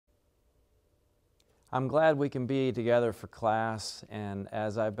I'm glad we can be together for class, and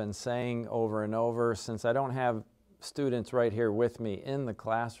as I've been saying over and over, since I don't have students right here with me in the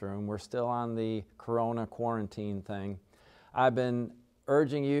classroom, we're still on the corona quarantine thing. I've been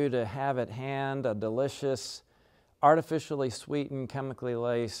urging you to have at hand a delicious, artificially sweetened, chemically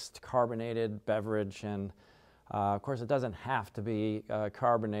laced, carbonated beverage, and of course it doesn't have to be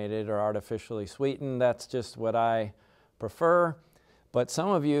carbonated or artificially sweetened. That's just what I prefer. But some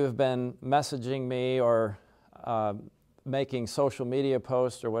of you have been messaging me or making social media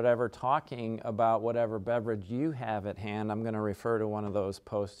posts or whatever, talking about whatever beverage you have at hand. I'm going to refer to one of those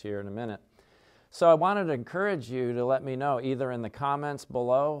posts here in a minute. So I wanted to encourage you to let me know, either in the comments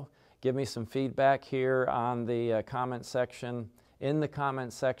below, give me some feedback here on the comment section, in the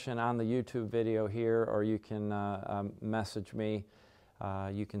comment section on the YouTube video here, or you can message me.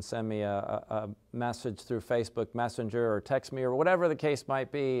 You can send me a message through Facebook Messenger or text me or whatever the case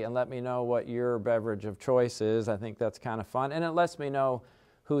might be, and let me know what your beverage of choice is. I think that's kind of fun, and it lets me know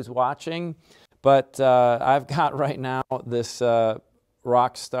who's watching. But I've got right now this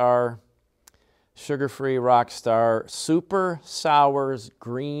Rockstar, sugar-free Rockstar Super Sours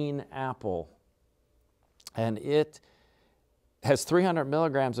Green Apple, and it has 300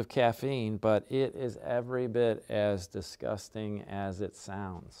 milligrams of caffeine, but it is every bit as disgusting as it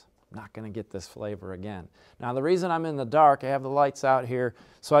sounds. I'm not going to get this flavor again. Now, the reason I'm in the dark, I have the lights out here,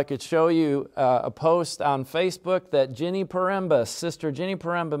 so I could show you a post on Facebook that Ginny Poremba, Sister Ginny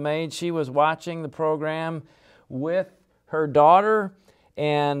Poremba made. She was watching the program with her daughter,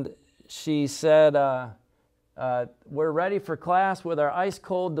 and she said, we're ready for class with our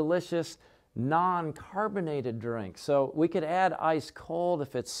ice-cold, delicious, non-carbonated drink. So we could add ice cold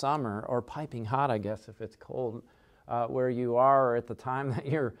if it's summer, or piping hot, I guess, if it's cold where you are or at the time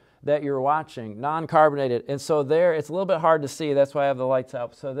that you're watching. Non-carbonated. And so there, it's a little bit hard to see. That's why I have the lights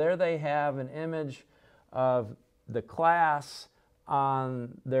out. So there they have an image of the class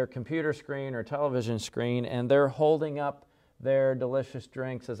on their computer screen or television screen, and they're holding up their delicious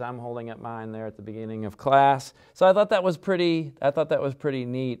drinks as I'm holding up mine there at the beginning of class. So I thought that was pretty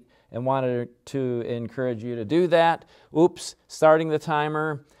neat, and wanted to encourage you to do that. Oops, starting the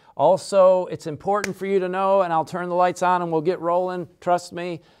timer. Also, it's important for you to know, and I'll turn the lights on and we'll get rolling, trust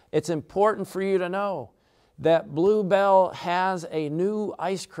me, it's important for you to know that Blue Bell has a new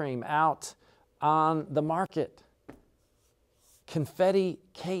ice cream out on the market. Confetti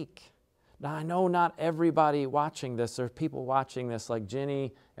cake. Now, I know not everybody watching this, there's people watching this like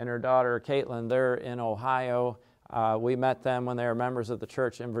Ginny and her daughter Caitlin, they're in Ohio. We met them when they were members of the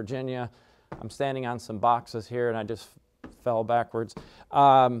church in Virginia. I'm standing on some boxes here and I just fell backwards.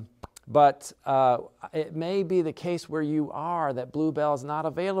 But it may be the case where you are that Blue Bell is not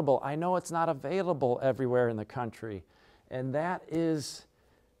available. I know it's not available everywhere in the country. And that is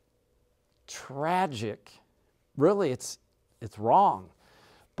tragic. Really, it's wrong.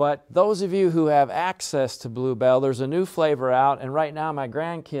 But those of you who have access to Blue Bell, there's a new flavor out. And right now my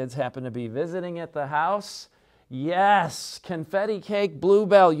grandkids happen to be visiting at the house. Yes, confetti cake, Blue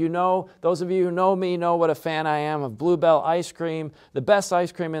Bell. You know, those of you who know me know what a fan I am of Blue Bell ice cream, the best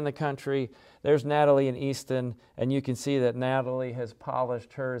ice cream in the country. There's Natalie in Easton, and you can see that Natalie has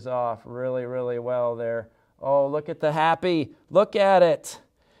polished hers off really, really well there. Oh, look at the happy. Look at it.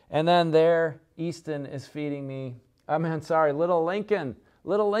 And then there, Easton is feeding me. Little Lincoln.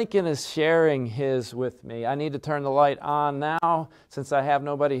 Little Lincoln is sharing his with me. I need to turn the light on now since I have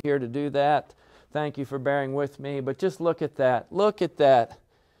nobody here to do that. Thank you for bearing with me, but just look at that. Look at that.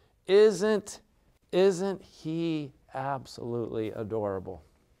 Isn't he absolutely adorable?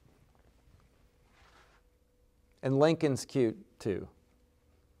 And Lincoln's cute too,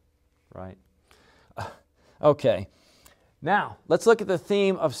 right? Okay. Now, let's look at the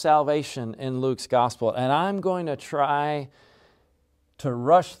theme of salvation in Luke's gospel, and I'm going to try to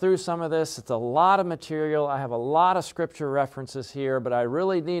rush through some of this. It's a lot of material. I have a lot of scripture references here, but I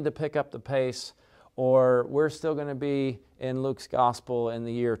really need to pick up the pace, or we're still going to be in Luke's gospel in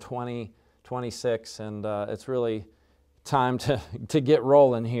the year 2026, and it's really time to get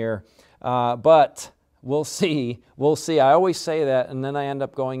rolling here. But we'll see. We'll see. I always say that, and then I end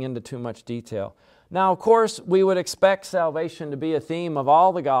up going into too much detail. Now, of course, we would expect salvation to be a theme of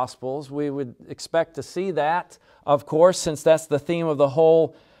all the Gospels. We would expect to see that, of course, since that's the theme of the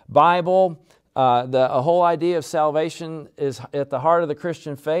whole Bible. The whole idea of salvation is at the heart of the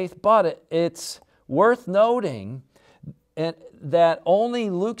Christian faith, but it's worth noting that only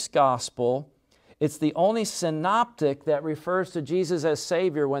Luke's Gospel, it's the only synoptic that refers to Jesus as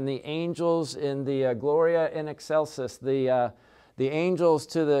Savior when the angels in the Gloria in Excelsis, the angels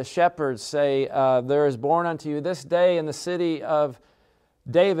to the shepherds say, there is born unto you this day in the city of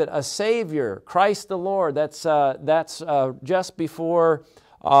David, a Savior, Christ the Lord. That's just before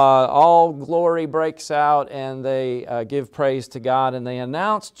all glory breaks out and they give praise to God and they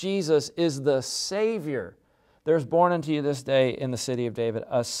announce Jesus is the Savior. There's born unto you this day in the city of David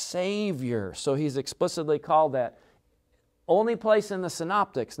a Savior. So he's explicitly called that. Only place in the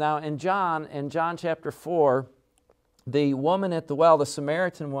Synoptics. Now in John chapter 4, the woman at the well, the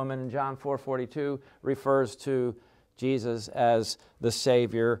Samaritan woman in John 4:42 refers to Jesus as the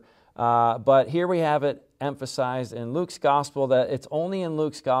Savior. But here we have it emphasized in Luke's Gospel that it's only in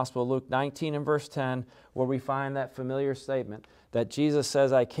Luke's Gospel, Luke 19 and verse 10, where we find that familiar statement that Jesus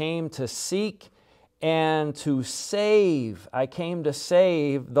says, I came to seek and to save. I came to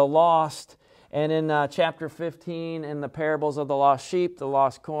save the lost. And in chapter 15, in the parables of the lost sheep, the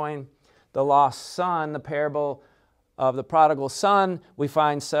lost coin, the lost son, the parable of the prodigal son, we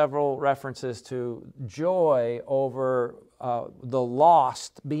find several references to joy over the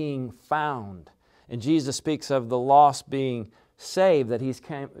lost being found. And Jesus speaks of the lost being saved, that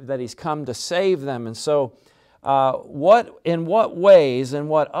He's come to save them. And so in what ways, in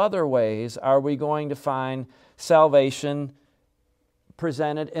what other ways are we going to find salvation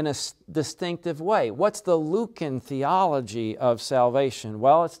presented in a distinctive way? What's the Lucan theology of salvation?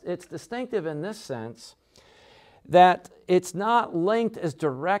 Well, it's distinctive in this sense that it's not linked as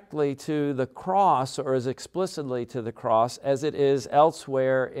directly to the cross or as explicitly to the cross as it is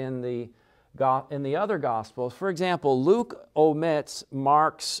elsewhere in the other Gospels. For example, Luke omits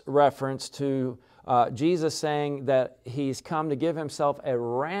Mark's reference to Jesus saying that He's come to give Himself a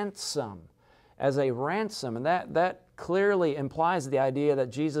ransom, as a ransom. And that clearly implies the idea that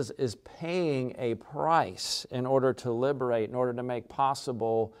Jesus is paying a price in order to liberate, in order to make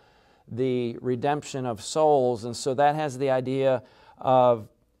possible the redemption of souls. And so that has the idea of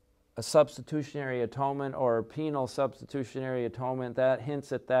a substitutionary atonement or penal substitutionary atonement. That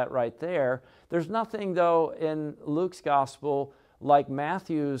hints at that right there. There's nothing, though, in Luke's Gospel like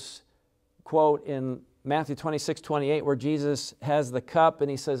Matthew's quote in Matthew 26:28, where Jesus has the cup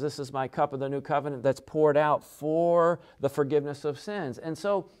and He says, this is my cup of the new covenant that's poured out for the forgiveness of sins. And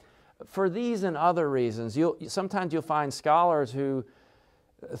so for these and other reasons, sometimes you'll find scholars who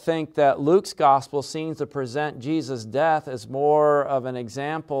think that Luke's Gospel seems to present Jesus' death as more of an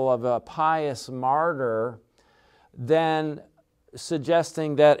example of a pious martyr than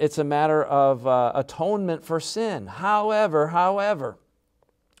suggesting that it's a matter of atonement for sin. However,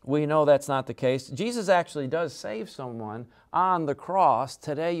 we know that's not the case. Jesus actually does save someone on the cross.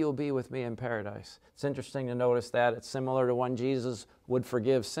 Today you'll be with me in paradise. It's interesting to notice that. It's similar to when Jesus would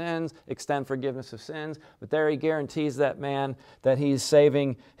forgive sins, extend forgiveness of sins. But there He guarantees that man that He's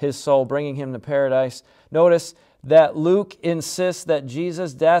saving his soul, bringing him to paradise. Notice that Luke insists that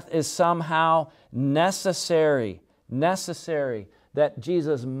Jesus' death is somehow necessary, that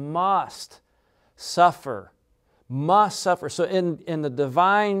Jesus must suffer. So in the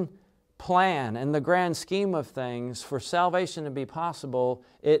divine plan, in the grand scheme of things, for salvation to be possible,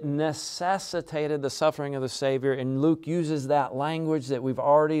 it necessitated the suffering of the Savior. And Luke uses that language that we've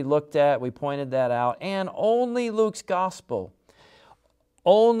already looked at. We pointed that out. And only in Luke's Gospel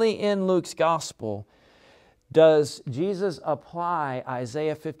does Jesus apply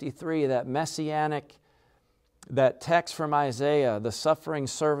Isaiah 53, that messianic, that text from Isaiah, the suffering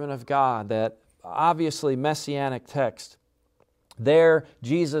servant of God, that obviously messianic text. There,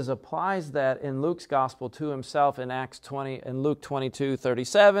 Jesus applies that in Luke's Gospel to Himself in Luke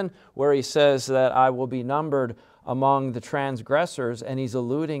 22:37, where He says that I will be numbered among the transgressors, and He's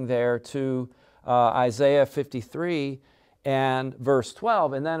alluding there to Isaiah 53 and verse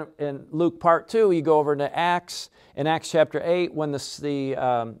 12. And then in Luke part 2, you go over to Acts. In Acts chapter 8,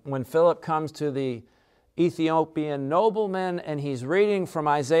 when Philip comes to the Ethiopian nobleman and he's reading from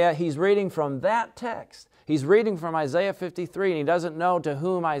Isaiah, he's reading from that text. He's reading from Isaiah 53, and he doesn't know to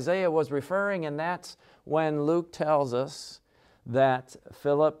whom Isaiah was referring, and that's when Luke tells us that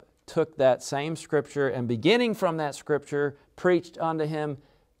Philip took that same scripture and beginning from that scripture preached unto him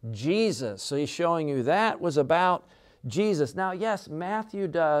Jesus. So he's showing you that was about Jesus. Now, yes, Matthew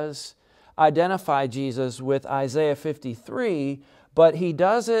does identify Jesus with Isaiah 53, but he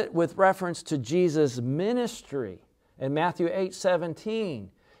does it with reference to Jesus' ministry. In Matthew 8:17,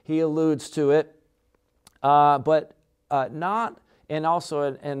 he alludes to it, but not, and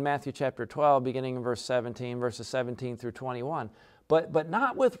also in Matthew chapter 12, beginning in verse 17, verses 17 through 21, but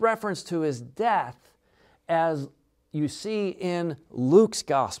not with reference to His death as you see in Luke's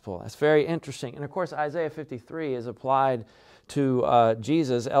Gospel. That's very interesting. And of course, Isaiah 53 is applied to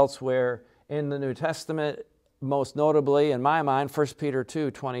Jesus elsewhere in the New Testament, most notably, in my mind, 1 Peter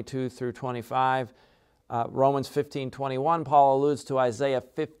 2, 22 through 25. Romans 15:21, Paul alludes to Isaiah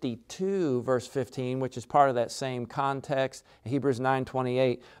 52, verse 15, which is part of that same context. Hebrews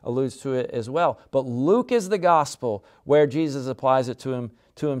 9:28 alludes to it as well. But Luke is the gospel where Jesus applies it to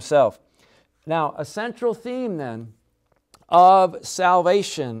himself. Now, a central theme then of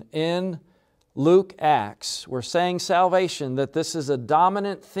salvation in Luke Acts, we're saying salvation, that this is a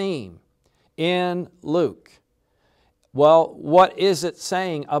dominant theme in Luke. Well, what is it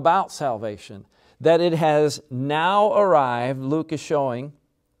saying about salvation? That it has now arrived. Luke is showing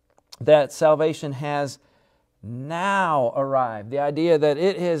that salvation has now arrived. The idea that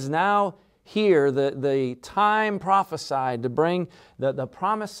it is now here, the time prophesied to bring the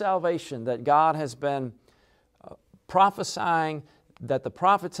promised salvation that God has been prophesying, that the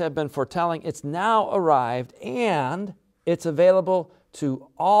prophets have been foretelling, it's now arrived, and it's available to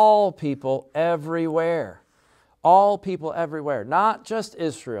all people everywhere. All people everywhere, not just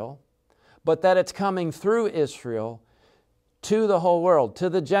Israel, but that it's coming through Israel to the whole world, to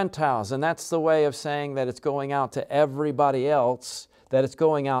the Gentiles. And that's the way of saying that it's going out to everybody else, that it's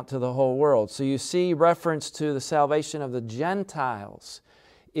going out to the whole world. So you see reference to the salvation of the Gentiles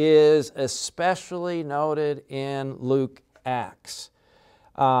is especially noted in Luke Acts.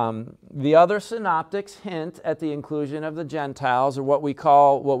 The other synoptics hint at the inclusion of the Gentiles, or what we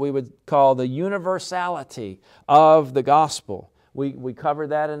would call the universality of the gospel. We covered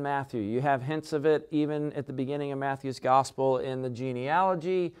that in Matthew. You have hints of it even at the beginning of Matthew's gospel in the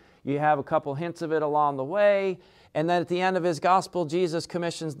genealogy. You have a couple hints of it along the way. And then at the end of his gospel, Jesus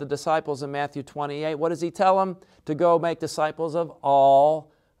commissions the disciples in Matthew 28. What does he tell them? To go make disciples of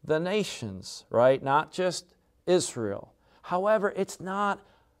all the nations, right? Not just Israel. However, it's not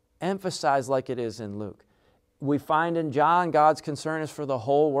emphasized like it is in Luke. We find in John, God's concern is for the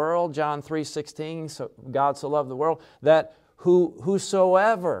whole world. John 3:16, so God so loved the world, that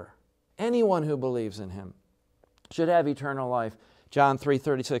whosoever, anyone who believes in Him, should have eternal life. John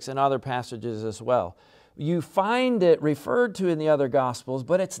 3:36 and other passages as well. You find it referred to in the other Gospels,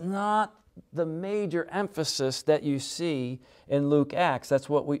 but it's not the major emphasis that you see in Luke Acts. That's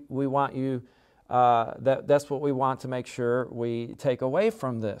what we want you. That's what we want to make sure we take away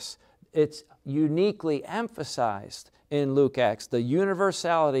from this. It's uniquely emphasized in Luke Acts, the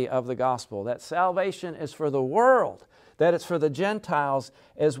universality of the gospel, that salvation is for the world, that it's for the Gentiles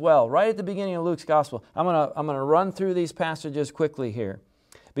as well. Right at the beginning of Luke's gospel, I'm gonna run through these passages quickly here.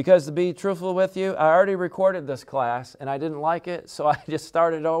 Because to be truthful with you, I already recorded this class and I didn't like it, so I just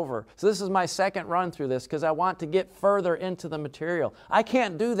started over. So this is my second run through this because I want to get further into the material. I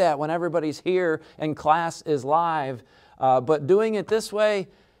can't do that when everybody's here and class is live, but doing it this way,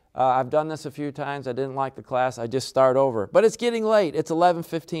 I've done this a few times. I didn't like the class. I just start over. But it's getting late. It's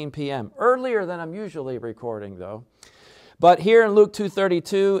 11:15 p.m. Earlier than I'm usually recording, though. But here in Luke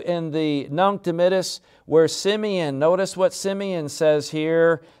 2:32, in the Nunc Dimittis, where Simeon, notice what Simeon says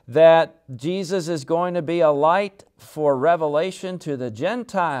here, that Jesus is going to be a light for revelation to the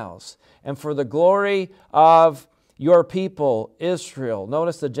Gentiles and for the glory of your people, Israel.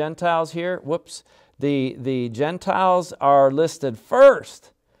 Notice the Gentiles here. Whoops. The Gentiles are listed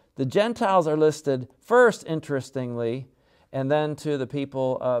first. The Gentiles are listed first, interestingly, and then to the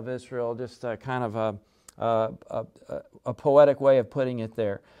people of Israel, just kind of a poetic way of putting it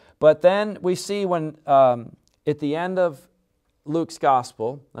there. But then we see when at the end of Luke's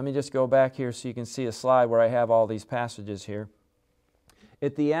gospel, let me just go back here so you can see a slide where I have all these passages here.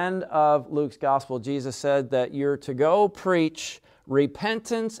 At the end of Luke's gospel, Jesus said that you're to go preach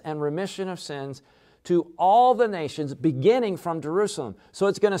repentance and remission of sins to all the nations, beginning from Jerusalem. So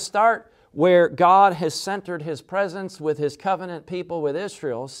it's going to start where God has centered His presence with His covenant people with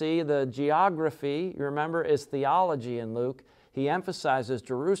Israel. See, the geography, you remember, is theology in Luke. He emphasizes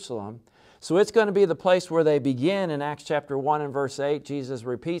Jerusalem. So it's going to be the place where they begin in Acts chapter 1 and verse 8. Jesus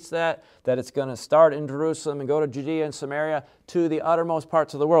repeats that it's going to start in Jerusalem and go to Judea and Samaria to the uttermost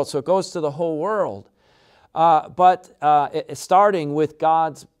parts of the world. So it goes to the whole world. But it's starting with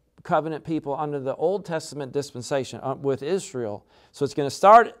God's covenant people under the Old Testament dispensation with Israel. So it's going to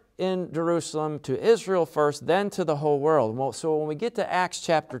start in Jerusalem to Israel first, then to the whole world. So when we get to Acts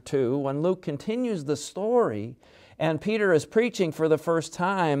chapter 2, when Luke continues the story, and Peter is preaching for the first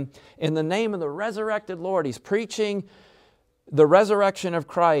time in the name of the resurrected Lord, he's preaching the resurrection of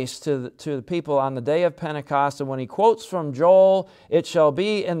Christ to the people on the day of Pentecost. And when he quotes from Joel, it shall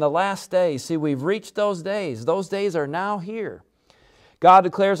be in the last days. See, we've reached those days. Those days are now here. God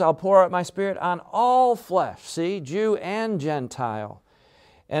declares, I'll pour out my Spirit on all flesh. See, Jew and Gentile.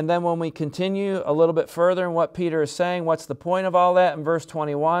 And then when we continue a little bit further in what Peter is saying, what's the point of all that in verse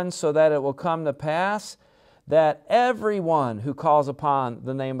 21? So that it will come to pass that everyone who calls upon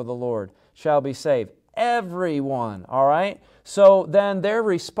the name of the Lord shall be saved. everyone, all right? So then their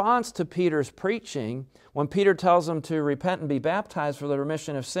response to Peter's preaching, when Peter tells them to repent and be baptized for the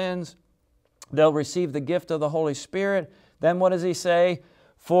remission of sins, they'll receive the gift of the Holy Spirit. Then what does he say?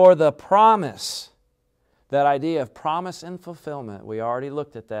 For the promise. That idea of promise and fulfillment. We already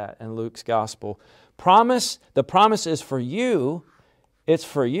looked at that in Luke's gospel. Promise, the promise is for you. It's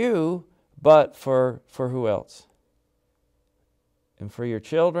for you, but for who else? And for your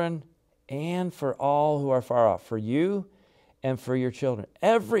children and for all who are far off. For you and for your children.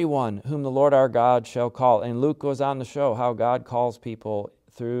 Everyone whom the Lord our God shall call. And Luke goes on to show how God calls people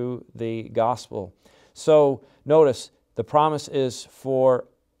through the gospel. So notice, the promise is for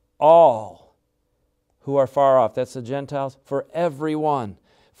all who are far off. That's the Gentiles. For everyone.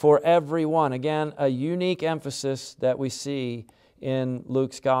 For everyone. Again, a unique emphasis that we see in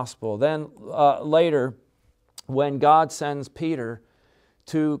Luke's gospel. Then later, when God sends Peter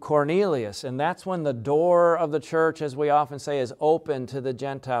to Cornelius, and that's when the door of the church, as we often say, is open to the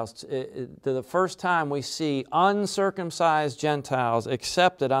Gentiles. To the first time we see uncircumcised Gentiles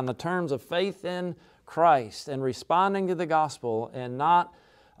accepted on the terms of faith in Christ and responding to the gospel and not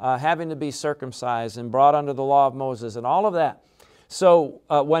having to be circumcised and brought under the law of Moses and all of that. So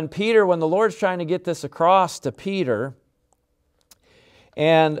when the Lord's trying to get this across to Peter,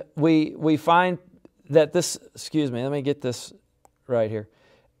 and we find that this, excuse me, let me get this right here.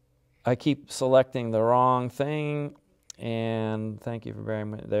 I keep selecting the wrong thing, and thank you for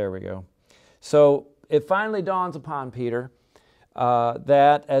bearing with me. There we go. So it finally dawns upon Peter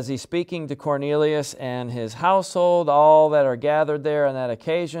that as he's speaking to Cornelius and his household, all that are gathered there on that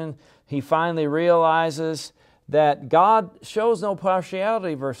occasion, he finally realizes that God shows no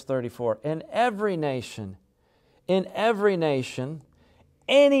partiality, verse 34. In every nation, anyone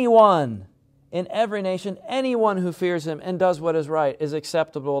who fears Him and does what is right is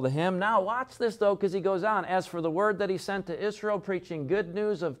acceptable to Him. Now watch this though, because he goes on. As for the word that He sent to Israel, preaching good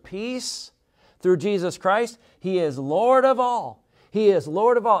news of peace through Jesus Christ, He is Lord of all. He is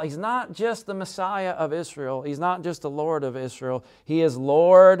Lord of all. He's not just the Messiah of Israel. He's not just the Lord of Israel. He is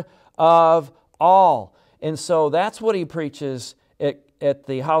Lord of all. And so that's what He preaches at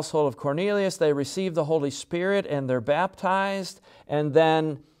the household of Cornelius. They receive the Holy Spirit and they're baptized. And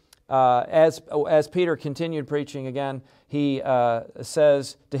then as Peter continued preaching again, he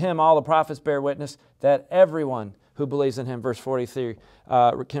says, to Him all the prophets bear witness that everyone who believes in Him, verse 43,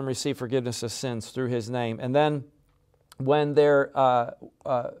 can receive forgiveness of sins through His name. And then when the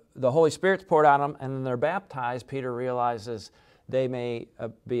Holy Spirit's poured on them and then they're baptized, Peter realizes they may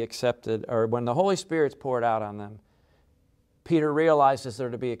be accepted, or when the Holy Spirit's poured out on them, Peter realizes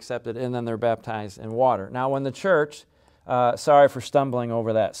they're to be accepted, and then they're baptized in water. Now when the church, sorry for stumbling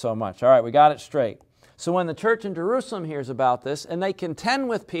over that so much. All right, we got it straight. So when the church in Jerusalem hears about this, and they contend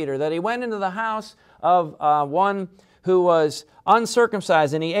with Peter that he went into the house of one who was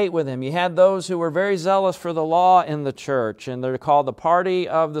uncircumcised and he ate with him. You had those who were very zealous for the law in the church, and they're called the party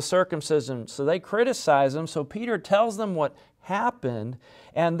of the circumcision. So they criticize him. So Peter tells them what happened,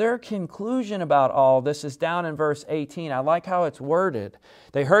 and their conclusion about all this is down in verse 18. I like how it's worded.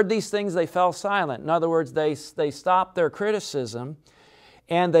 They heard these things, they fell silent. In other words, they stopped their criticism,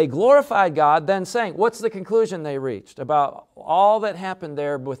 and they glorified God, then saying, what's the conclusion they reached about all that happened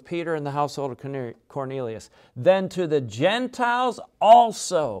there with Peter and the household of Cornelius? Then to the Gentiles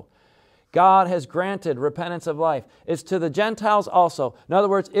also God has granted repentance of life. It's to the Gentiles also. In other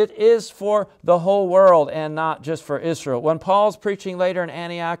words, it is for the whole world and not just for Israel. When Paul's preaching later in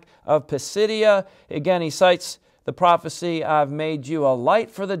Antioch of Pisidia, again he cites the prophecy, I've made you a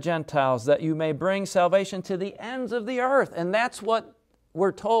light for the Gentiles that you may bring salvation to the ends of the earth. And that's what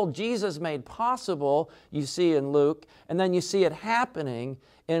we're told Jesus made possible, you see in Luke, and then you see it happening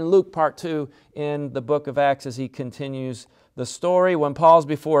in Luke part 2 in the book of Acts as he continues the story. When Paul's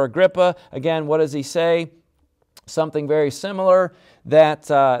before Agrippa, again, what does he say? Something very similar. That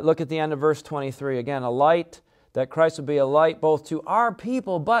look at the end of verse 23. Again, a light, that Christ would be a light both to our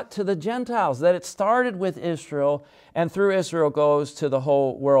people but to the Gentiles. That it started with Israel and through Israel goes to the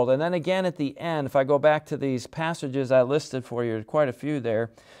whole world. And then again at the end, if I go back to these passages I listed for you, quite a few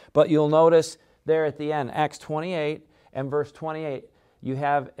there, but you'll notice there at the end, Acts 28 and verse 28, you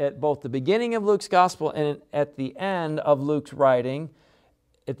have at both the beginning of Luke's gospel and at the end of Luke's writing,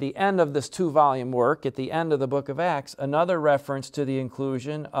 at the end of this 2-volume work, at the end of the book of Acts, another reference to the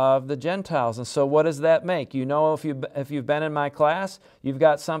inclusion of the Gentiles. And so what does that make? You know, if you've been in my class, you've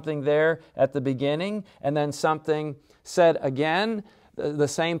got something there at the beginning and then something said again, the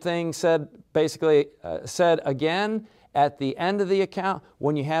same thing said again at the end of the account.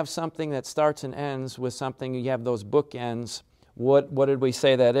 When you have something that starts and ends with something, you have those bookends What did we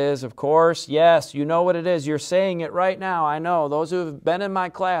say that is? Of course, yes, you know what it is. You're saying it right now. I know. Those who have been in my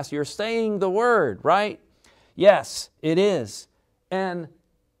class, you're saying the word, right? Yes, it is. And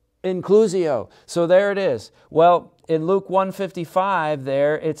inclusio. So there it is. Well, in Luke 1:55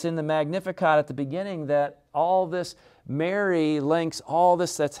 there, it's in the Magnificat at the beginning that all this, Mary links all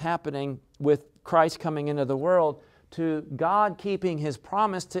this that's happening with Christ coming into the world to God keeping His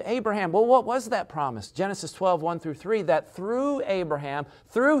promise to Abraham. Well, what was that promise? Genesis 12:1-3, that through Abraham,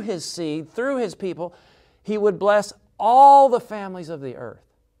 through his seed, through his people, He would bless all the families of the earth.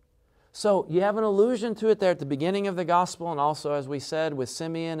 So you have an allusion to it there at the beginning of the gospel, and also, as we said, with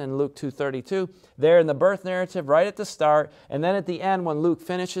Simeon in Luke 2:32, there in the birth narrative right at the start, and then at the end when Luke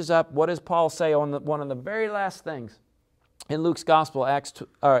finishes up, what does Paul say on one of the very last things? In Luke's gospel,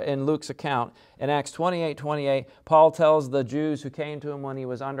 in Luke's account, in Acts 28:28, Paul tells the Jews who came to him when he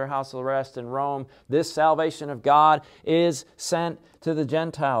was under house arrest in Rome, this salvation of God is sent to the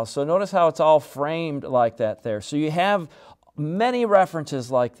Gentiles. So notice how it's all framed like that there. So you have many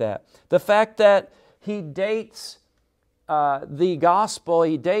references like that. The fact that he dates the gospel,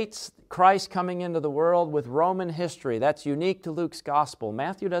 he dates Christ coming into the world with Roman history. That's unique to Luke's gospel.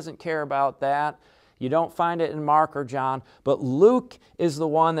 Matthew doesn't care about that. You don't find it in Mark or John, but Luke is the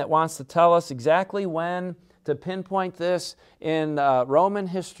one that wants to tell us exactly when to pinpoint this in Roman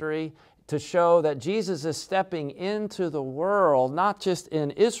history to show that Jesus is stepping into the world, not just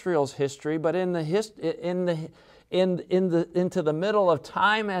in Israel's history, but into the middle of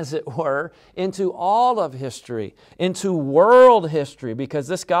time, as it were, into all of history, into world history, because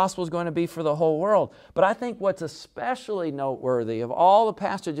this gospel is going to be for the whole world. But I think what's especially noteworthy of all the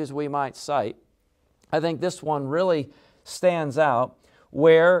passages we might cite, I think this one really stands out,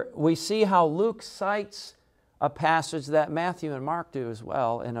 where we see how Luke cites a passage that Matthew and Mark do as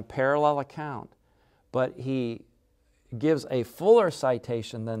well in a parallel account. But he gives a fuller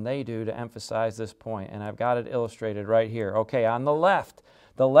citation than they do to emphasize this point. And I've got it illustrated right here. Okay, on the left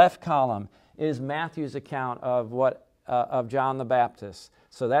column is Matthew's account of John the Baptist.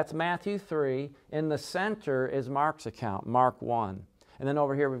 So that's Matthew 3. In the center is Mark's account, Mark 1. And then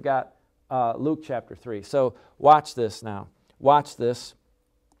over here we've got Luke chapter 3. So watch this now. Watch this.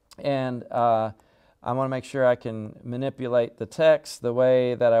 And I want to make sure I can manipulate the text the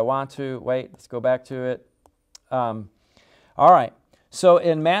way that I want to. Wait, let's go back to it. All right. So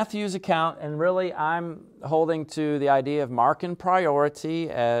in Matthew's account, and really I'm holding to the idea of Markan priority,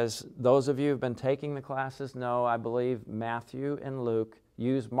 as those of you who have been taking the classes know, I believe Matthew and Luke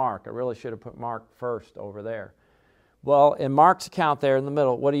use Mark. I really should have put Mark first over there. Well, in Mark's account there in the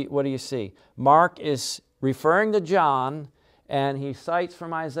middle, what do you see? Mark is referring to John, and he cites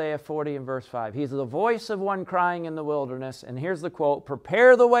from Isaiah 40 and verse 5. He's the voice of one crying in the wilderness, and here's the quote,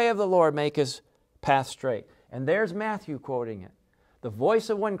 "Prepare the way of the Lord, make His path straight." And there's Matthew quoting it. The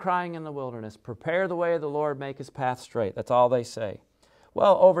voice of one crying in the wilderness, "Prepare the way of the Lord, make His path straight." That's all they say.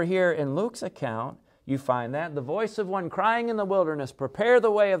 Well, over here in Luke's account, you find that. The voice of one crying in the wilderness, "Prepare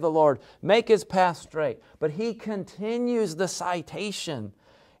the way of the Lord, make His path straight." But he continues the citation.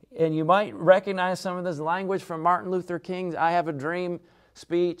 And you might recognize some of this language from Martin Luther King's "I Have a Dream"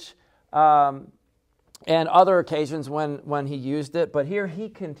 speech and other occasions when he used it. But here he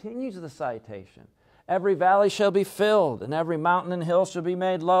continues the citation. "Every valley shall be filled, and every mountain and hill shall be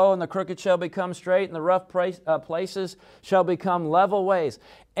made low, and the crooked shall become straight, and the rough places shall become level ways.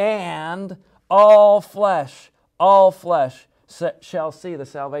 And all flesh shall see the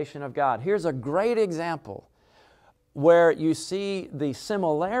salvation of God." Here's a great example where you see the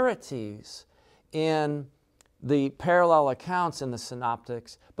similarities in the parallel accounts in the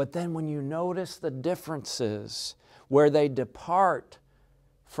synoptics, but then when you notice the differences where they depart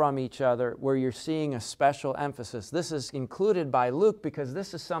from each other, where you're seeing a special emphasis. This is included by Luke because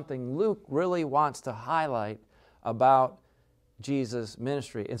this is something Luke really wants to highlight about Jesus'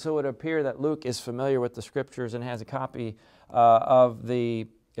 ministry. And so it would appear that Luke is familiar with the Scriptures and has a copy of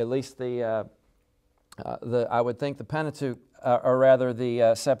at least the I would think the Pentateuch, or rather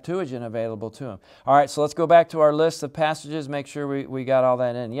the Septuagint available to him. All right, so let's go back to our list of passages, make sure we got all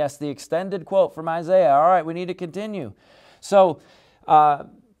that in. Yes, the extended quote from Isaiah. All right, we need to continue. So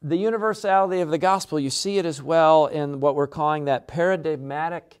the universality of the gospel, you see it as well in what we're calling that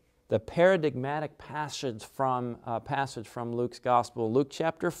paradigmatic passage from Luke's gospel. Luke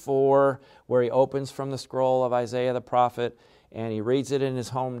chapter 4, where he opens from the scroll of Isaiah the prophet, and he reads it in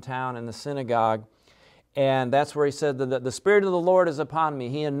his hometown in the synagogue. And that's where he said that the Spirit of the Lord is upon me.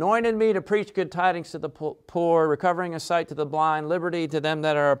 He anointed me to preach good tidings to the poor, recovering of sight to the blind, liberty to them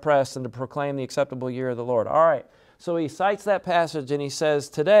that are oppressed, and to proclaim the acceptable year of the Lord. All right. So he cites that passage and he says,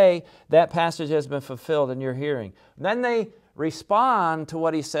 today that passage has been fulfilled in your hearing. Then they respond to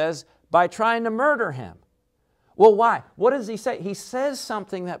what he says by trying to murder him. Well, why? What does he say? He says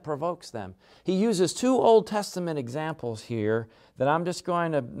something that provokes them. He uses two Old Testament examples here that I'm just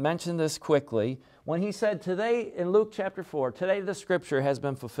going to mention this quickly. When he said, today, in Luke chapter 4, today the scripture has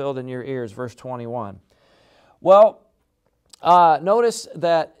been fulfilled in your ears, verse 21. Well, notice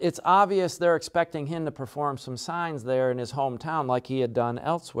that it's obvious they're expecting him to perform some signs there in his hometown like he had done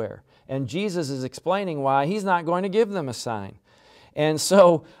elsewhere. And Jesus is explaining why he's not going to give them a sign. And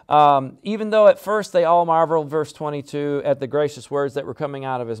so, even though at first they all marveled, verse 22, at the gracious words that were coming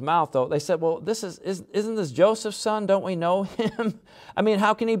out of his mouth, though, they said, well, isn't this Joseph's son? Don't we know him? I mean,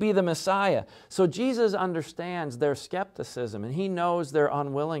 how can he be the Messiah? So Jesus understands their skepticism, and he knows their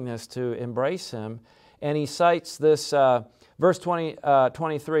unwillingness to embrace him. And he cites this, verse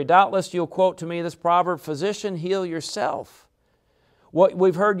 23, doubtless you'll quote to me this proverb, physician, heal yourself. What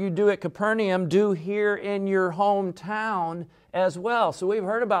we've heard you do at Capernaum, do here in your hometown as well. So we've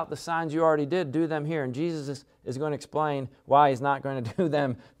heard about the signs you already did, do them here. And Jesus is going to explain why he's not going to do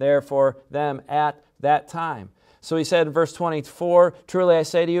them there for them at that time. So he said in verse 24, truly I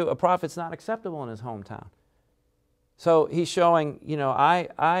say to you, a prophet's not acceptable in his hometown. So he's showing, you know, I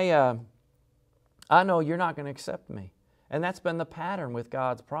know you're not going to accept me. And that's been the pattern with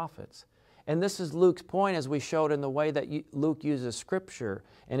God's prophets. And this is Luke's point, as we showed in the way that Luke uses Scripture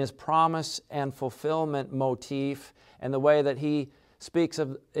and his promise and fulfillment motif, and the way that he speaks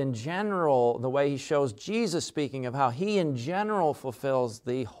of, in general, the way he shows Jesus speaking of how he in general fulfills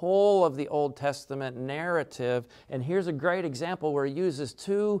the whole of the Old Testament narrative. And here's a great example where he uses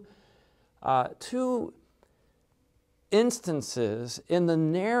two instances in the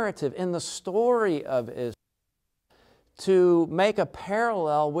narrative, in the story of Israel, to make a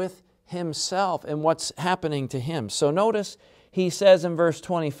parallel with himself and what's happening to him. So notice he says in verse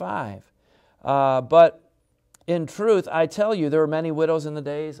 25, but in truth, I tell you, there were many widows in the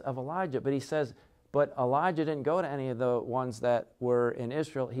days of Elijah. But he says, but Elijah didn't go to any of the ones that were in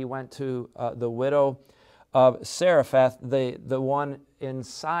Israel. He went to the widow of Zarephath, the one in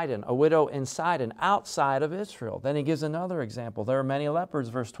Sidon, a widow in Sidon, outside of Israel. Then he gives another example. There were many lepers,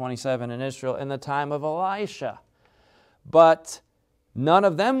 verse 27, in Israel in the time of Elisha. But none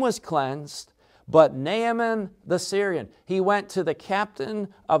of them was cleansed, but Naaman the Syrian. He went to the captain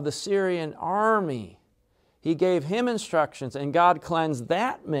of the Syrian army. He gave him instructions, and God cleansed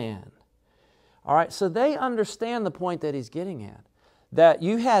that man. All right, so they understand the point that he's getting at. That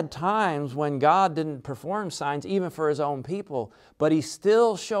you had times when God didn't perform signs even for his own people, but he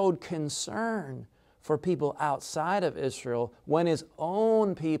still showed concern for people outside of Israel when his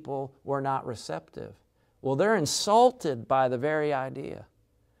own people were not receptive. Well, they're insulted by the very idea.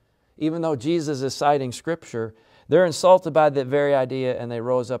 Even though Jesus is citing Scripture, they're insulted by the very idea, and they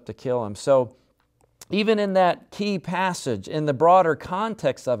rose up to kill him. So even in that key passage, in the broader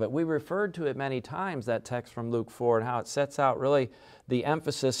context of it, we referred to it many times, that text from Luke 4, and how it sets out really the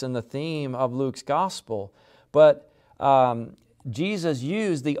emphasis and the theme of Luke's gospel. But Jesus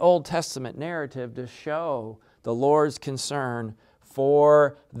used the Old Testament narrative to show the Lord's concern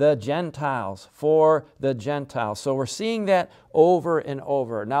for the Gentiles, So we're seeing that over and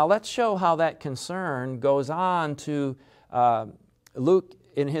over. Now let's show how that concern goes on to Luke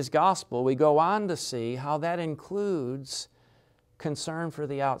in his gospel. We go on to see how that includes concern for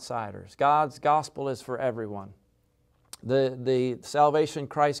the outsiders. God's gospel is for everyone. The salvation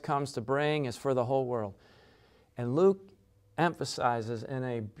Christ comes to bring is for the whole world. And Luke emphasizes in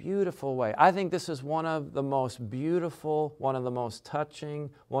a beautiful way. I think this is one of the most beautiful, one of the most touching,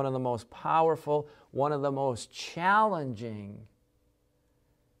 one of the most powerful, one of the most challenging.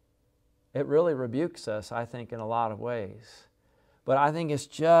 It really rebukes us, I think, in a lot of ways. But I think it's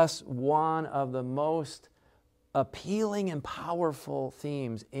just one of the most appealing and powerful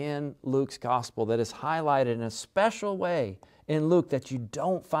themes in Luke's gospel that is highlighted in a special way in Luke that you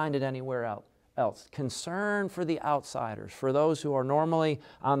don't find it anywhere else. Concern for the outsiders, for those who are normally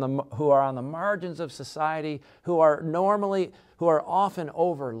on the margins of society, who are often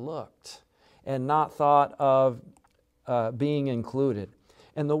overlooked and not thought of being included.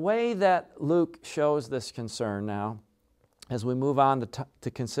 And the way that Luke shows this concern now, as we move on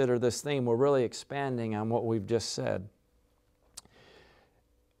to consider this theme, we're really expanding on what we've just said.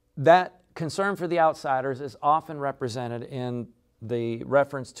 That concern for the outsiders is often represented in the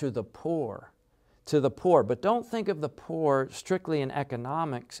reference to the poor. But don't think of the poor strictly in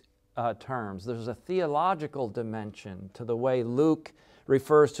economics terms. There's a theological dimension to the way Luke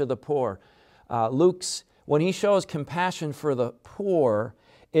refers to the poor. When he shows compassion for the poor,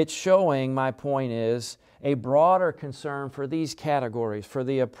 it's showing, my point is, a broader concern for these categories, for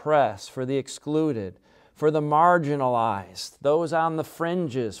the oppressed, for the excluded, for the marginalized, those on the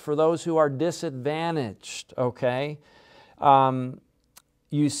fringes, for those who are disadvantaged, okay?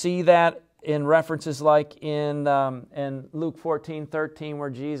 You see that in references like in Luke 14:13,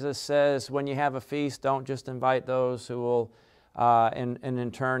 where Jesus says, when you have a feast, don't just invite those who will, and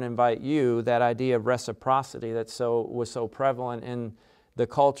in turn invite you. That idea of reciprocity that was so prevalent in the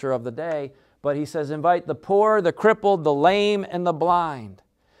culture of the day. But he says, invite the poor, the crippled, the lame, and the blind.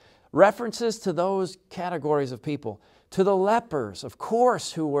 References to those categories of people. To the lepers, of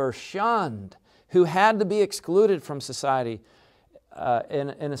course, who were shunned, who had to be excluded from society in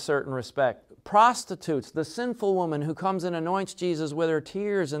a certain respect. Prostitutes, the sinful woman who comes and anoints Jesus with her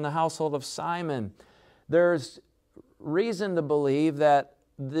tears in the household of Simon. There's reason to believe that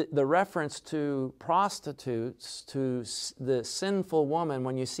the reference to prostitutes, to the sinful woman,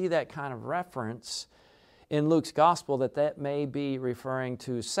 when you see that kind of reference in Luke's gospel, that may be referring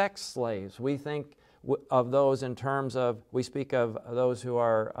to sex slaves. We think of those in terms of, we speak of those who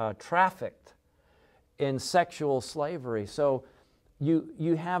are trafficked in sexual slavery. So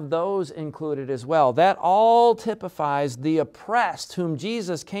you have those included as well. That all typifies the oppressed whom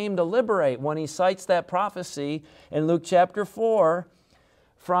Jesus came to liberate when he cites that prophecy in Luke chapter 4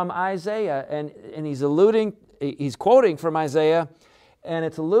 from Isaiah. And he's quoting from Isaiah, and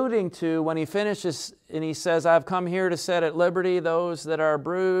it's alluding to when he finishes and he says, I've come here to set at liberty those that are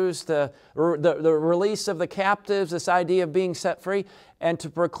bruised, the release of the captives, this idea of being set free, and to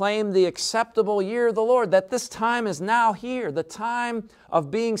proclaim the acceptable year of the Lord, that this time is now here, the time of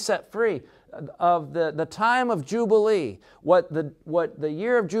being set free, of the time of Jubilee. What the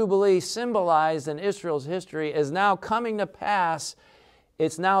year of Jubilee symbolized in Israel's history is now coming to pass.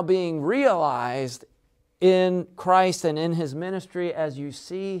 It's now being realized in Christ and in His ministry as you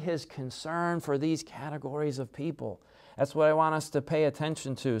see His concern for these categories of people. That's what I want us to pay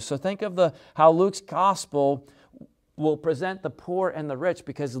attention to. So think of how Luke's gospel will present the poor and the rich,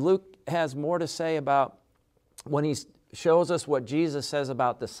 because Luke has more to say about, when he shows us what Jesus says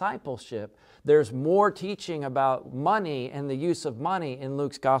about discipleship, there's more teaching about money and the use of money in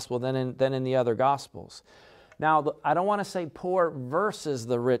Luke's gospel than in the other gospels. Now, I don't want to say poor versus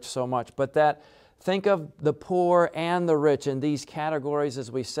the rich so much, but think of the poor and the rich in these categories. As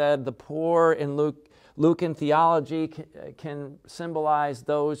we said, the poor in Lucan theology can symbolize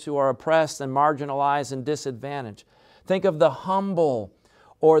those who are oppressed and marginalized and disadvantaged. Think of the humble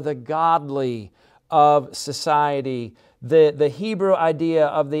or the godly of society, the Hebrew idea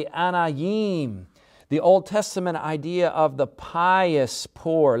of the anayim, the Old Testament idea of the pious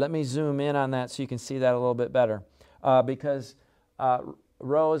poor. Let me zoom in on that so you can see that a little bit better. Because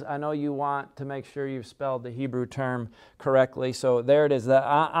Rose, I know you want to make sure you've spelled the Hebrew term correctly. So there it is, the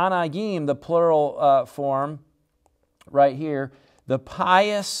anayim, the plural form right here, the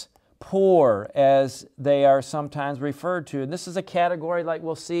pious poor, as they are sometimes referred to. And this is a category like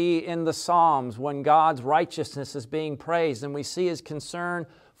we'll see in the Psalms when God's righteousness is being praised, and we see His concern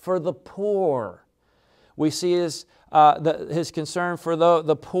for the poor. We see His concern for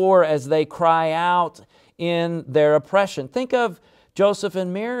the poor as they cry out in their oppression. Think of Joseph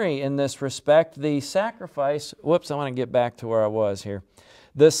and Mary in this respect. The sacrifice, I want to get back to where I was here.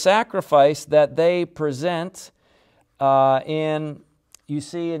 The sacrifice that they present you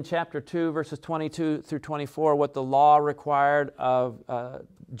see in chapter 2, verses 22 through 24, what the law required of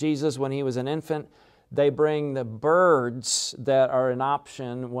Jesus when He was an infant. They bring the birds that are an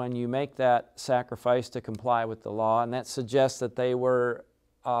option when you make that sacrifice to comply with the law, and that suggests that they were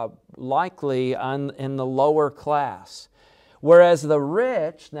likely in the lower class. Whereas the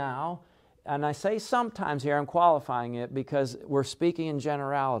rich now, and I say sometimes here, I'm qualifying it because we're speaking in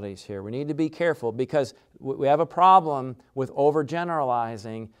generalities here. We need to be careful because we have a problem with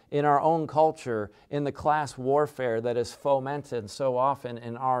overgeneralizing in our own culture, in the class warfare that is fomented so often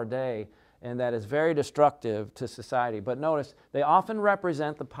in our day, and that is very destructive to society. But notice, they often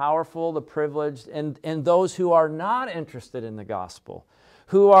represent the powerful, the privileged, and those who are not interested in the gospel,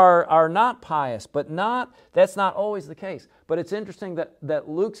 who are not pious, but that's not always the case. But it's interesting that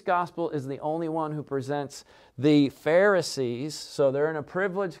Luke's gospel is the only one who presents the Pharisees, so they're in a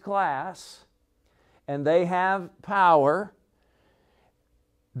privileged class, and they have power.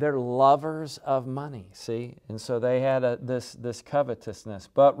 They're lovers of money, see? And so they had this covetousness.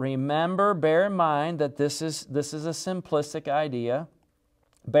 But remember, bear in mind that this is a simplistic idea.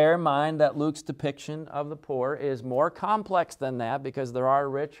 Bear in mind that Luke's depiction of the poor is more complex than that, because there are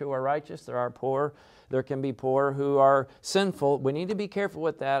rich who are righteous, there can be poor who are sinful. We need to be careful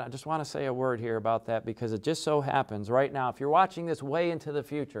with that. I just want to say a word here about that, because it just so happens right now, if you're watching this way into the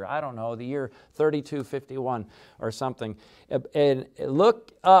future, I don't know, the year 3251 or something, and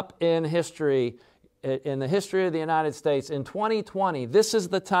look up in history in the history of the United States, in 2020, this is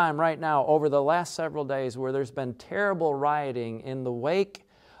the time right now over the last several days where there's been terrible rioting in the wake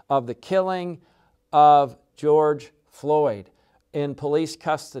of the killing of George Floyd in police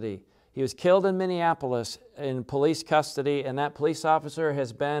custody. He was killed in Minneapolis in police custody, and that police officer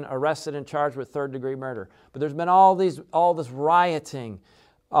has been arrested and charged with third-degree murder. But there's been all this rioting,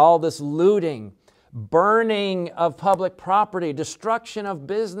 all this looting, burning of public property, destruction of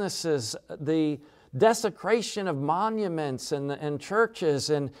businesses, the desecration of monuments and churches,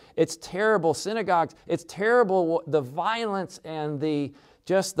 and it's terrible. Synagogues, it's terrible, the violence and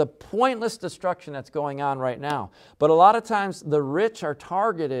just the pointless destruction that's going on right now. But a lot of times the rich are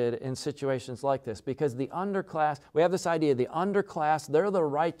targeted in situations like this because the underclass, we have this idea, the underclass, they're the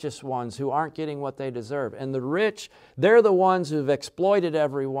righteous ones who aren't getting what they deserve. And the rich, they're the ones who've exploited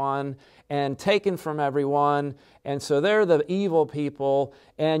everyone and taken from everyone. And so they're the evil people.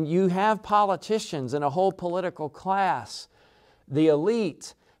 And you have politicians and a whole political class, the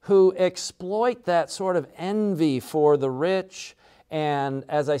elite, who exploit that sort of envy for the rich. And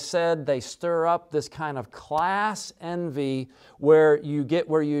as I said, they stir up this kind of class envy where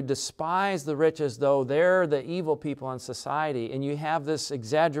you despise the rich as though they're the evil people in society. And you have this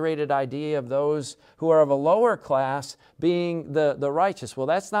exaggerated idea of those who are of a lower class being the righteous. Well,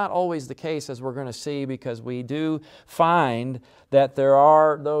 that's not always the case, as we're going to see, because we do find that there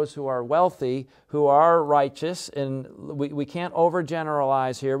are those who are wealthy who are righteous. And we can't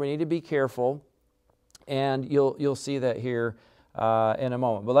overgeneralize here. We need to be careful. And you'll see that here in a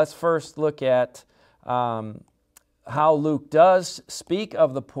moment. But let's first look at how Luke does speak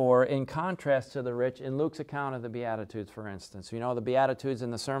of the poor in contrast to the rich in Luke's account of the Beatitudes, for instance. You know the Beatitudes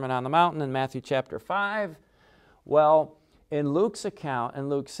in the Sermon on the Mountain in Matthew chapter 5. Well, in Luke's account, in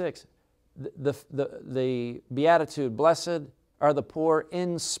Luke 6, the Beatitude, blessed are the poor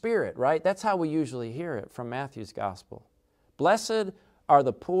in spirit, right? That's how we usually hear it from Matthew's Gospel. Blessed are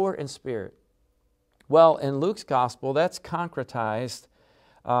the poor in spirit. Well, in Luke's Gospel, that's concretized.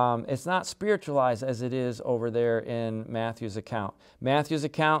 It's not spiritualized as it is over there in Matthew's account. Matthew's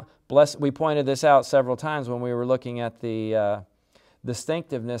account, we pointed this out several times when we were looking at the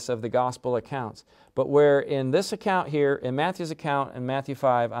distinctiveness of the Gospel accounts. But where in this account here, in Matthew's account, in Matthew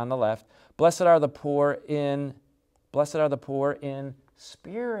 5 on the left, blessed are the poor in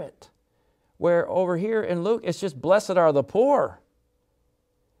spirit. Where over here in Luke, it's just blessed are the poor.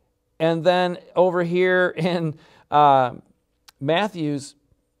 And then over here in Matthew's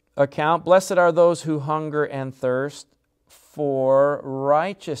account, blessed are those who hunger and thirst for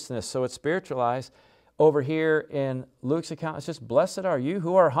righteousness. So it's spiritualized. Over here in Luke's account, it's just blessed are you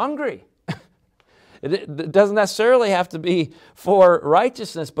who are hungry. It doesn't necessarily have to be for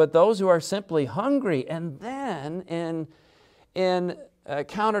righteousness, but those who are simply hungry. And then in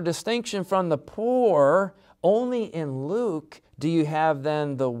counter-distinction from the poor, only in Luke do you have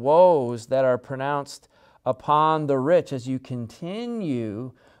then the woes that are pronounced upon the rich as you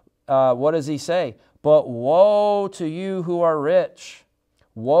continue. What does he say? But woe to you who are rich.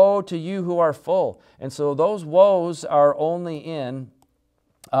 Woe to you who are full. And so those woes are only in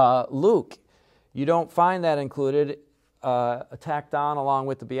Luke. You don't find that included, tacked on along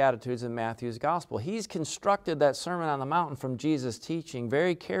with the Beatitudes in Matthew's Gospel. He's constructed that Sermon on the Mountain from Jesus' teaching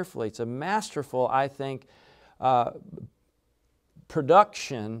very carefully. It's a masterful, I think,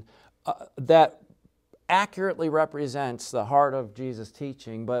 production that accurately represents the heart of Jesus'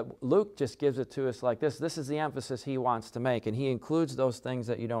 teaching, but Luke just gives it to us like this. This is the emphasis he wants to make, and he includes those things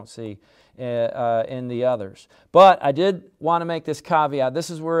that you don't see in the others. But I did want to make this caveat. This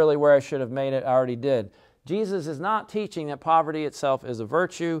is really where I should have made it. I already did. Jesus is not teaching that poverty itself is a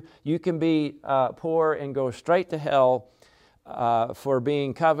virtue. You can be poor and go straight to hell for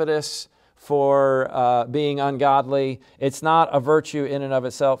being covetous, for being ungodly. It's not a virtue in and of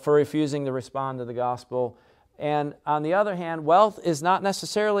itself, for refusing to respond to the gospel. And on the other hand, wealth is not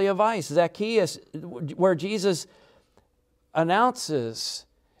necessarily a vice. Zacchaeus, where Jesus announces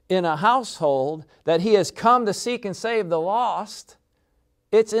in a household that he has come to seek and save the lost,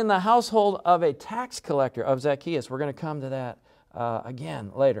 it's in the household of a tax collector, of Zacchaeus. We're going to come to that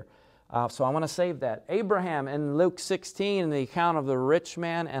again later. So I want to save that. Abraham in Luke 16, in the account of the rich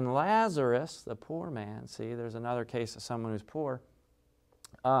man, and Lazarus, the poor man. See, there's another case of someone who's poor.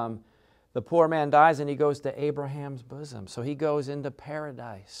 The poor man dies and he goes to Abraham's bosom. So he goes into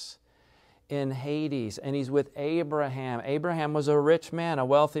paradise in Hades, and he's with Abraham. Abraham was a rich man, a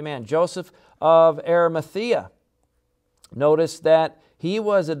wealthy man. Joseph of Arimathea. Notice that he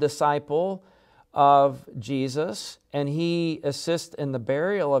was a disciple of Jesus, and he assists in the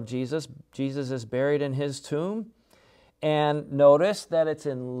burial of Jesus. Jesus is buried in his tomb. And notice that it's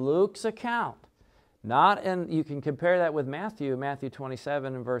in Luke's account Not in, you can compare that with Matthew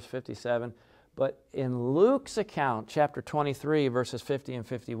 27 and verse 57, but in Luke's account, chapter 23, verses 50 and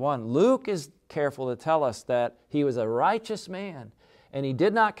 51, Luke is careful to tell us that he was a righteous man, and he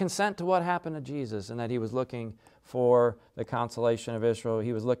did not consent to what happened to Jesus, and that he was looking for the consolation of Israel.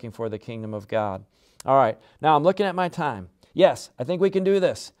 He was looking for the kingdom of God. All right, now I'm looking at my time. Yes, I think we can do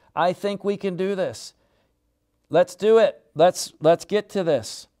this. I think we can do this. Let's do it. Let's get to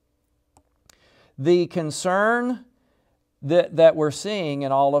this. The concern that we're seeing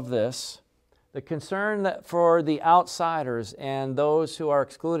in all of this, the concern that for the outsiders and those who are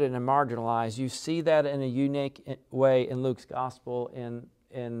excluded and marginalized, you see that in a unique way in Luke's gospel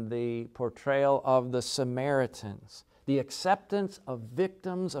in the portrayal of the Samaritans. The acceptance of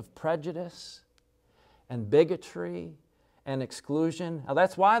victims of prejudice and bigotry and exclusion. Now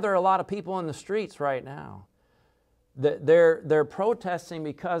that's why there are a lot of people in the streets right now. They're protesting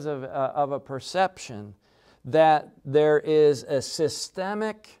because of a perception that there is a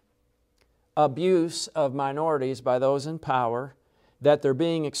systemic abuse of minorities by those in power, that they're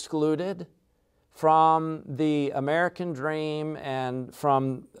being excluded from the American dream and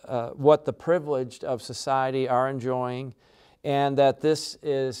from what the privileged of society are enjoying, and that this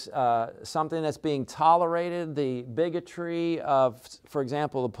is something that's being tolerated, the bigotry of, for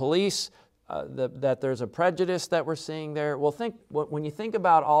example, the police, that there's a prejudice that we're seeing there. Well, when you think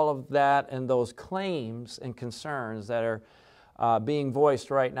about all of that and those claims and concerns that are being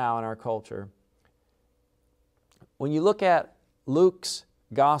voiced right now in our culture, when you look at Luke's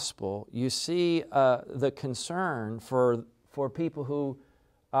gospel, you see the concern for people who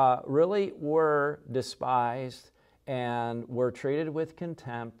really were despised and were treated with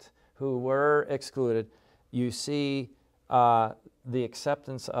contempt, who were excluded. You see the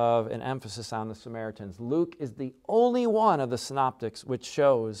acceptance of an emphasis on the Samaritans. Luke is the only one of the synoptics which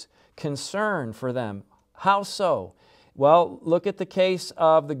shows concern for them. How so? Well, look at the case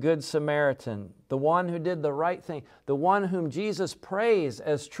of the Good Samaritan, the one who did the right thing, the one whom Jesus praised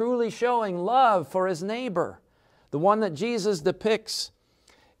as truly showing love for his neighbor, the one that Jesus depicts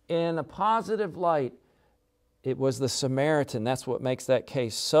in a positive light. It was the Samaritan. That's what makes that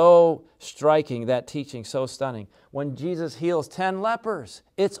case so striking, that teaching so stunning. When Jesus heals 10 lepers,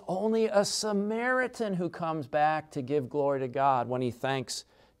 it's only a Samaritan who comes back to give glory to God when he thanks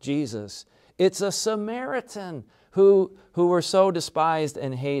Jesus. It's a Samaritan who were so despised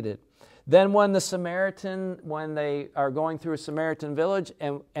and hated. Then when they are going through a Samaritan village,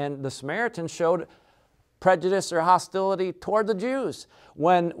 and the Samaritans showed prejudice or hostility toward the Jews.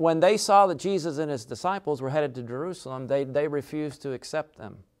 When they saw that Jesus and his disciples were headed to Jerusalem, they refused to accept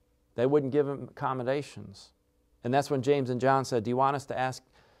them. They wouldn't give them accommodations. And that's when James and John said, do you want us to ask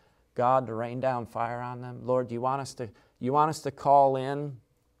God to rain down fire on them? Lord, do you want us to call in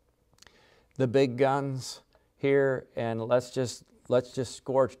the big guns here and let's just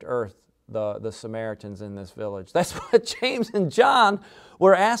scorched earth the Samaritans in this village? That's what James and John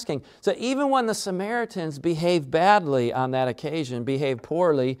were asking. So even when the Samaritans behaved badly on that occasion, behaved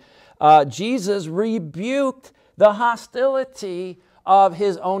poorly, Jesus rebuked the hostility of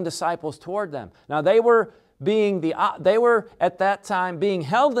his own disciples toward them. Now they were at that time being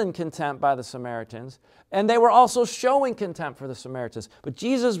held in contempt by the Samaritans, and they were also showing contempt for the Samaritans. But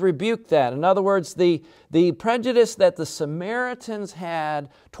Jesus rebuked that. In other words, the prejudice that the Samaritans had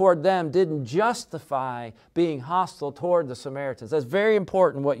toward them didn't justify being hostile toward the Samaritans. That's very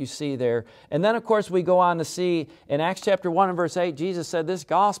important what you see there. And then, of course, we go on to see in Acts chapter 1 and verse 8, Jesus said this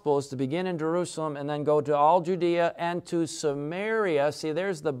gospel is to begin in Jerusalem and then go to all Judea and to Samaria. See,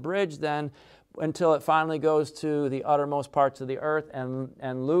 there's the bridge then, until it finally goes to the uttermost parts of the earth.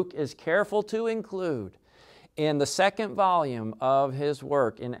 And Luke is careful to include in the second volume of his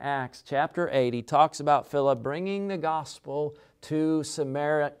work in Acts chapter 8, he talks about Philip bringing the gospel to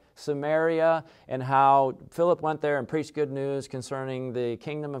Samaria and how Philip went there and preached good news concerning the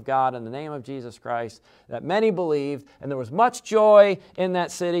kingdom of God in the name of Jesus Christ, that many believed, and there was much joy in that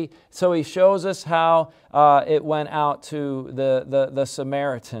city. So he shows us how it went out to the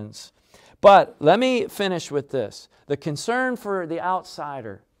Samaritans. But let me finish with this. The concern for the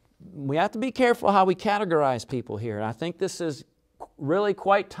outsider. We have to be careful how we categorize people here. And I think this is really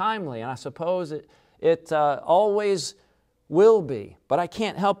quite timely, and I suppose it always will be. But I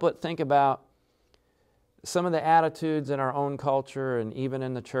can't help but think about some of the attitudes in our own culture and even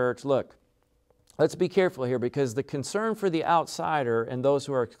in the church. Look, let's be careful here, because the concern for the outsider and those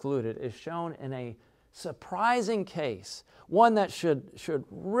who are excluded is shown in a surprising case, one that should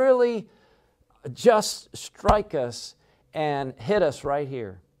really just strike us and hit us right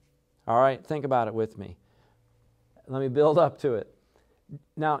here. All right, think about it with me. Let me build up to it.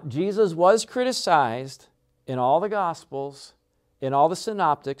 Now, Jesus was criticized in all the Gospels, in all the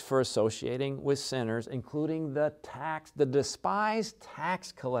synoptics, for associating with sinners, including the despised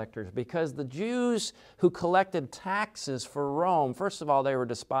tax collectors, because the Jews who collected taxes for Rome, first of all, they were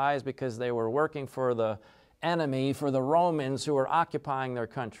despised because they were working for the enemy, for the Romans who were occupying their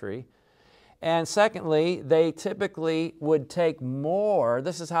country. And secondly, they typically would take more.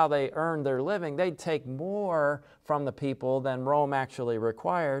 This is how they earned their living. They'd take more from the people than Rome actually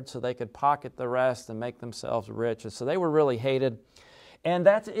required, so they could pocket the rest and make themselves rich. And so they were really hated. And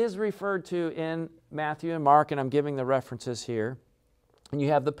that is referred to in Matthew and Mark, and I'm giving the references here. And you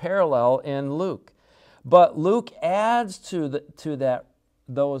have the parallel in Luke. But Luke adds to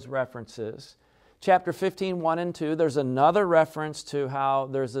those references. Chapter 15, 1 and 2, there's another reference to how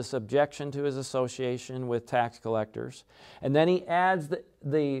there's this objection to his association with tax collectors. And then he adds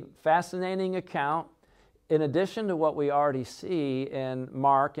the fascinating account, in addition to what we already see in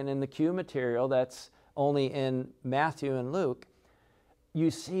Mark and in the Q material that's only in Matthew and Luke.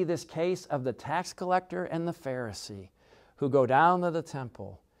 You see this case of the tax collector and the Pharisee who go down to the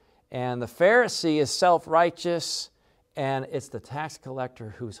temple. And the Pharisee is self-righteous, and it's the tax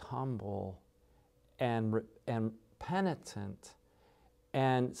collector who's humble and penitent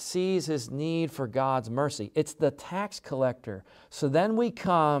and sees his need for God's mercy. It's the tax collector. So then we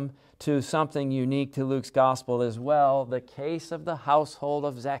come to something unique to Luke's gospel as well, the case of the household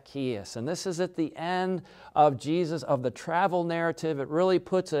of Zacchaeus. And this is at the end of the travel narrative. It really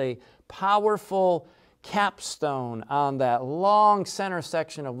puts a powerful capstone on that long center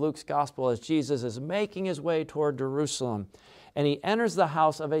section of Luke's gospel as Jesus is making his way toward Jerusalem. And he enters the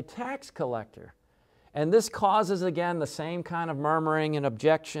house of a tax collector. And this causes, again, the same kind of murmuring and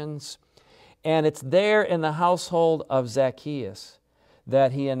objections. And it's there in the household of Zacchaeus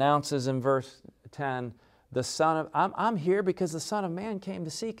that he announces in verse 10, I'm here because the Son of Man came to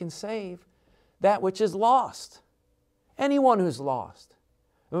seek and save that which is lost. Anyone who's lost.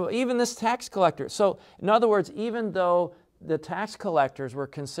 Even this tax collector. So, in other words, even though the tax collectors were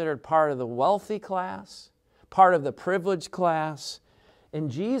considered part of the wealthy class, part of the privileged class, in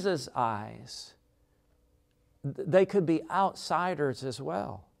Jesus' eyes, they could be outsiders as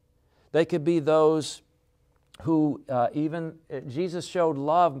well. They could be those who Jesus showed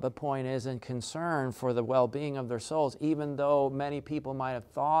love, the point is, and concern for the well-being of their souls, even though many people might have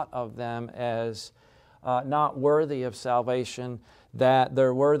thought of them as not worthy of salvation, that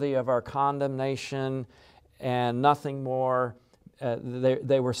they're worthy of our condemnation and nothing more.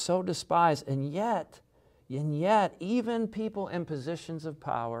 They were so despised, and yet, even people in positions of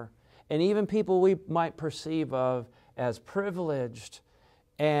power, and even people we might perceive of as privileged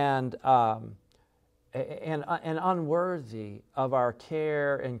and unworthy of our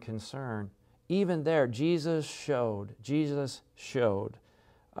care and concern, even there, Jesus showed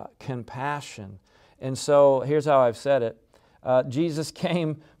compassion. And so here's how I've said it. Jesus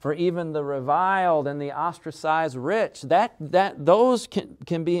came for even the reviled and the ostracized rich. Those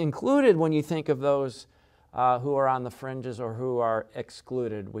can be included when you think of those who are on the fringes, or who are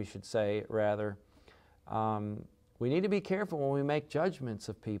excluded, we should say, rather. We need to be careful when we make judgments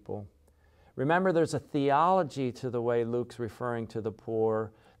of people. Remember, there's a theology to the way Luke's referring to the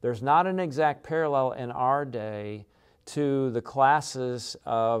poor. There's not an exact parallel in our day to the classes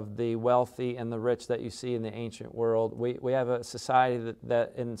of the wealthy and the rich that you see in the ancient world. We have a society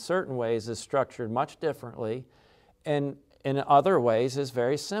that in certain ways is structured much differently, and in other ways is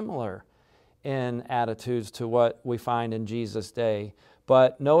very similar in attitudes to what we find in Jesus' day.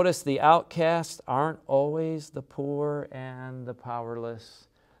 But notice the outcasts aren't always the poor and the powerless.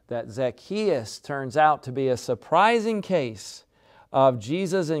 That Zacchaeus turns out to be a surprising case of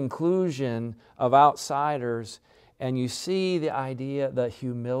Jesus' inclusion of outsiders. And you see the idea, the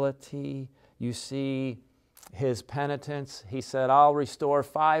humility, you see his penitence. He said, I'll restore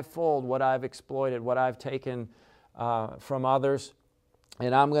fivefold what I've exploited, what I've taken from others.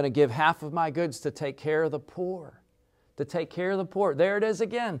 And I'm going to give half of my goods to take care of the poor. To take care of the poor. There it is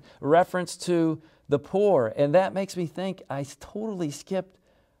again, reference to the poor. And that makes me think I totally skipped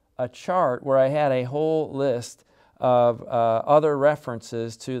a chart where I had a whole list of other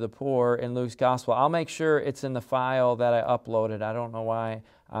references to the poor in Luke's Gospel. I'll make sure it's in the file that I uploaded. I don't know why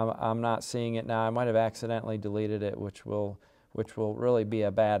I'm not seeing it now. I might have accidentally deleted it, which will really be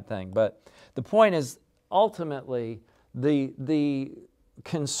a bad thing. But the point is, ultimately, the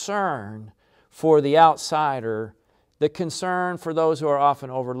concern for the outsider, the concern for those who are often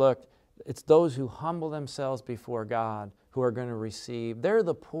overlooked, it's those who humble themselves before God who are going to receive. They're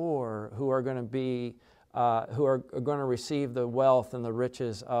the poor who are going to be, who are going to receive the wealth and the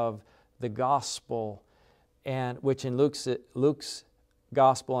riches of the gospel, and which in Luke's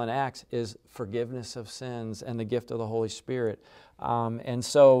gospel in Acts is forgiveness of sins and the gift of the Holy Spirit. And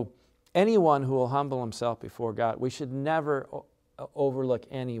so anyone who will humble himself before God, we should never overlook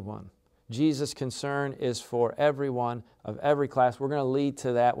anyone. Jesus' concern is for everyone of every class. We're going to lead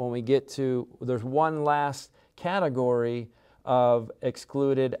to that when we get to, there's one last category of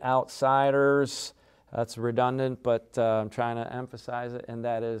excluded outsiders. That's redundant, but I'm trying to emphasize it, and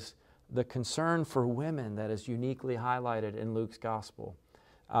that is the concern for women that is uniquely highlighted in Luke's gospel.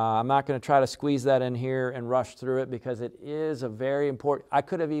 I'm not going to try to squeeze that in here and rush through it because it is a very important, I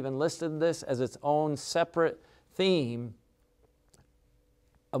could have even listed this as its own separate theme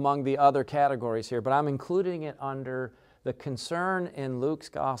among the other categories here, but I'm including it under the concern in Luke's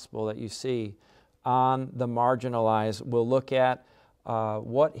gospel that you see on the marginalized. We'll look at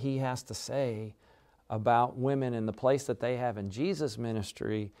what he has to say about women and the place that they have in Jesus'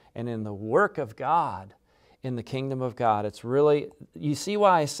 ministry and in the work of God in the kingdom of God. It's really, you see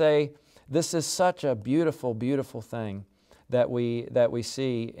why I say this is such a beautiful, beautiful thing that we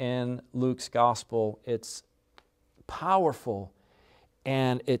see in Luke's gospel. It's powerful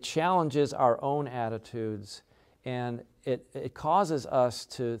and it challenges our own attitudes, and it causes us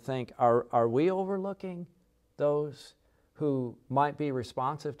to think, are we overlooking those who might be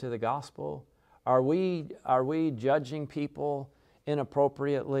responsive to the gospel? Are we judging people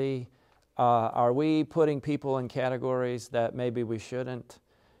inappropriately? Are we putting people in categories that maybe we shouldn't?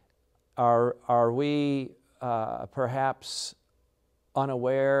 Are we perhaps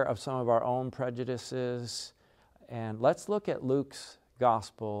unaware of some of our own prejudices? And let's look at Luke's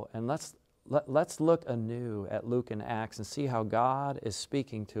gospel, and let's look anew at Luke and Acts and see how God is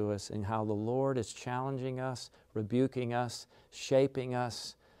speaking to us and how the Lord is challenging us, rebuking us, shaping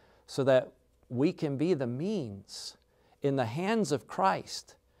us, so that we can be the means in the hands of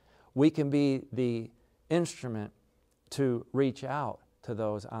Christ. We can be the instrument to reach out to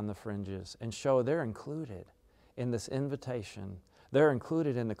those on the fringes and show they're included in this invitation. They're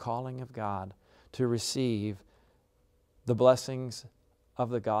included in the calling of God to receive the blessings of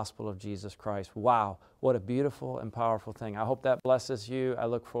the gospel of Jesus Christ. Wow, what a beautiful and powerful thing. I hope that blesses you. I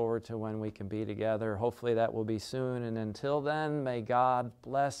look forward to when we can be together. Hopefully that will be soon. And until then, may God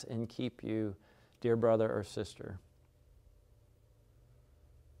bless and keep you, dear brother or sister.